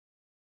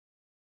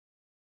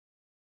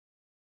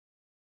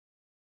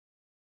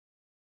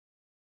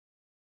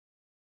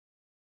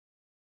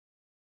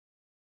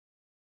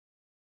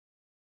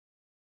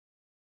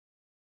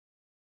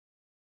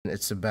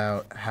It's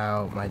about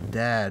how my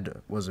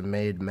dad was a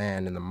made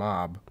man in the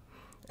mob,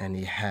 and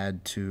he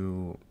had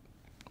to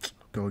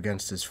go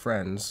against his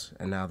friends,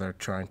 and now they're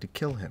trying to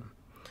kill him.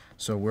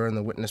 So we're in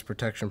the witness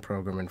protection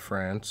program in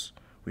France.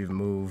 We've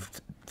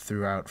moved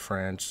throughout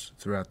France,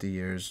 throughout the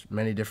years,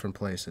 many different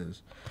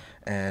places.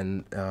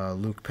 And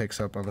Luke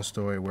picks up on the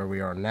story where we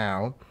are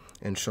now,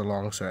 in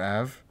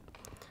Chalon-sur-Ave.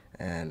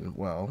 And,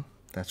 well,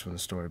 that's when the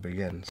story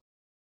begins.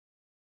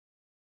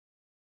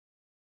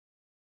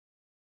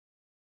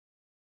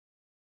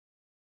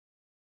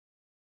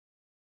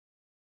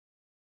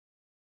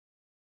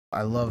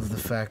 I love the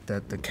fact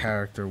that the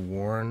character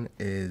Warren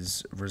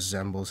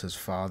resembles his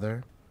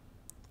father,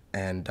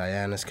 and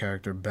Diana's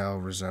character Belle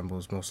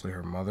resembles mostly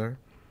her mother,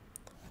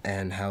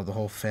 and how the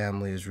whole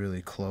family is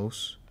really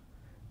close,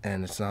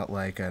 and it's not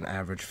like an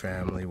average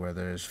family where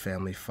there's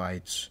family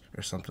fights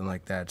or something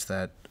like that. It's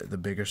that the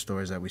bigger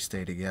story is that we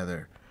stay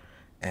together,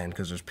 and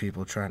because there's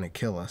people trying to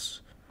kill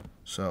us,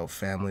 so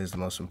family is the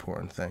most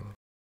important thing.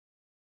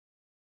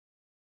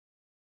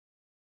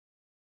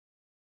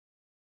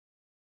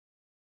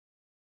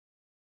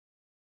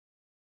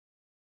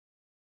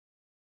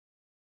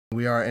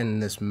 We are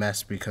in this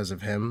mess because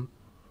of him,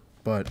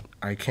 but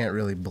I can't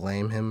really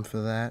blame him for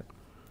that.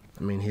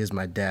 I mean, he is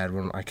my dad.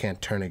 I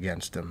can't turn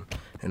against him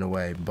in a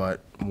way,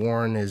 but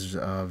Warren is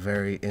a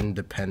very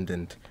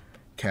independent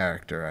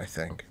character, I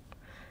think.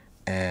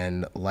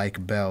 And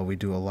like Belle, we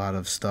do a lot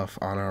of stuff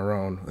on our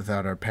own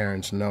without our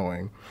parents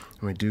knowing,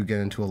 and we do get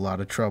into a lot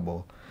of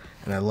trouble.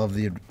 And I love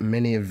the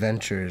many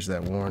adventures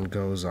that Warren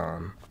goes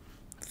on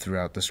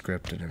throughout the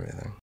script and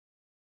everything.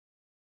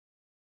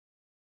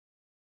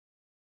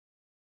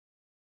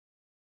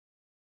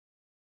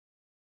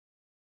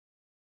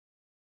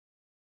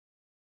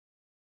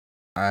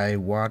 I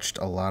watched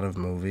a lot of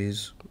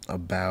movies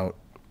about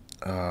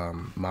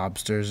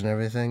mobsters and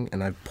everything,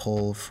 and I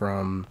pull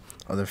from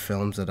other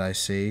films that I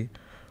see.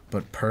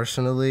 But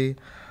personally,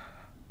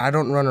 I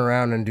don't run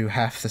around and do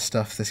half the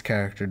stuff this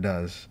character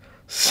does.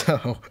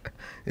 So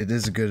it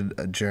is a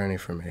good journey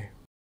for me.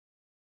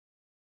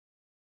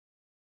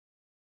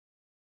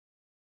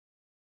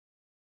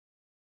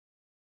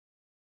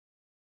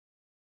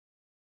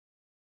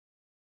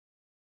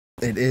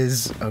 It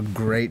is a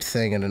great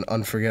thing and an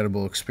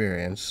unforgettable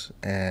experience,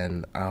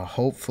 and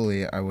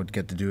hopefully I would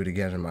get to do it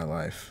again in my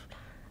life.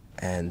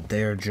 And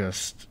they're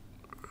just,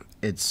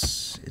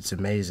 it's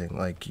amazing.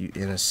 Like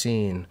in a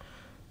scene,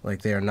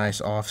 like they are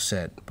nice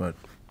offset, but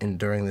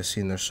during the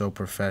scene they're so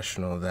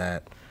professional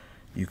that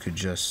you could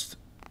just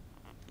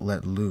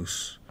let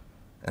loose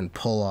and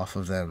pull off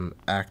of them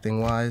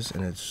acting-wise,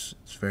 and it's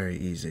very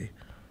easy.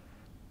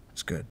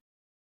 It's good.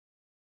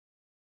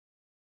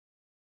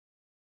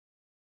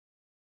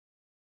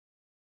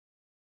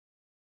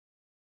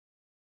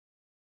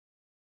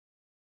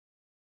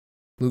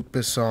 Luc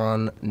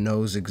Besson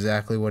knows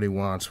exactly what he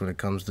wants when it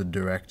comes to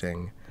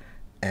directing,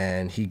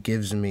 and he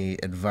gives me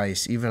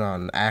advice, even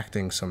on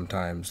acting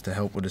sometimes, to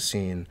help with a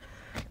scene.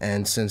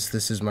 And since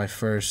this is my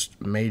first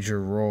major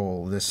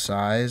role this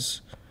size,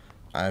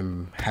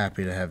 I'm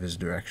happy to have his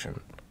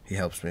direction. He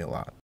helps me a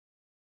lot.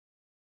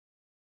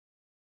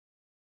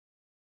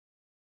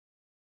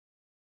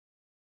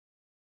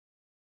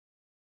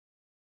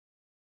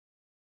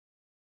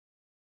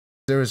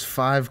 There was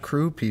 5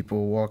 crew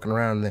people walking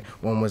around.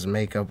 One was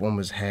makeup, one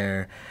was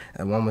hair,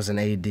 and one was an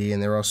AD,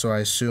 and they were also, I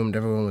assumed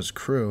everyone was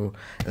crew.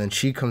 And then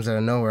she comes out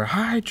of nowhere,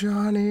 "Hi,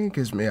 Johnny,"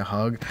 gives me a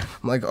hug.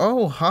 I'm like,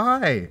 "Oh,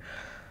 hi.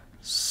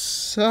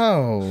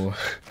 So,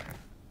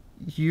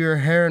 your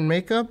hair and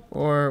makeup,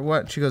 or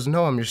what?" She goes,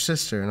 "No, I'm your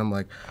sister." And I'm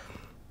like,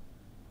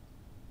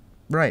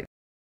 "Right."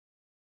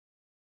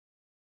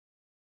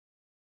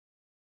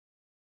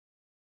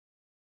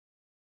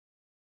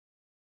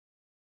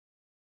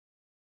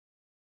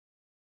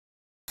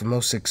 The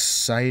most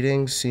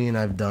exciting scene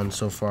I've done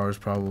so far is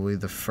probably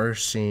the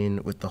first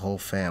scene with the whole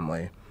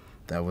family.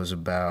 That was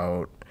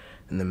about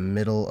in the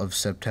middle of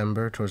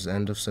September, towards the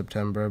end of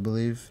September, I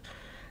believe.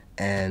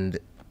 And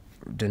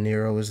De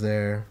Niro was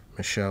there,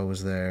 Michelle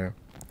was there,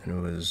 and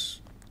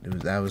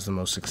that was the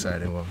most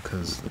exciting one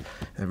because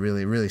it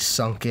really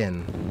sunk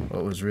in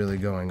what was really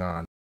going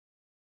on.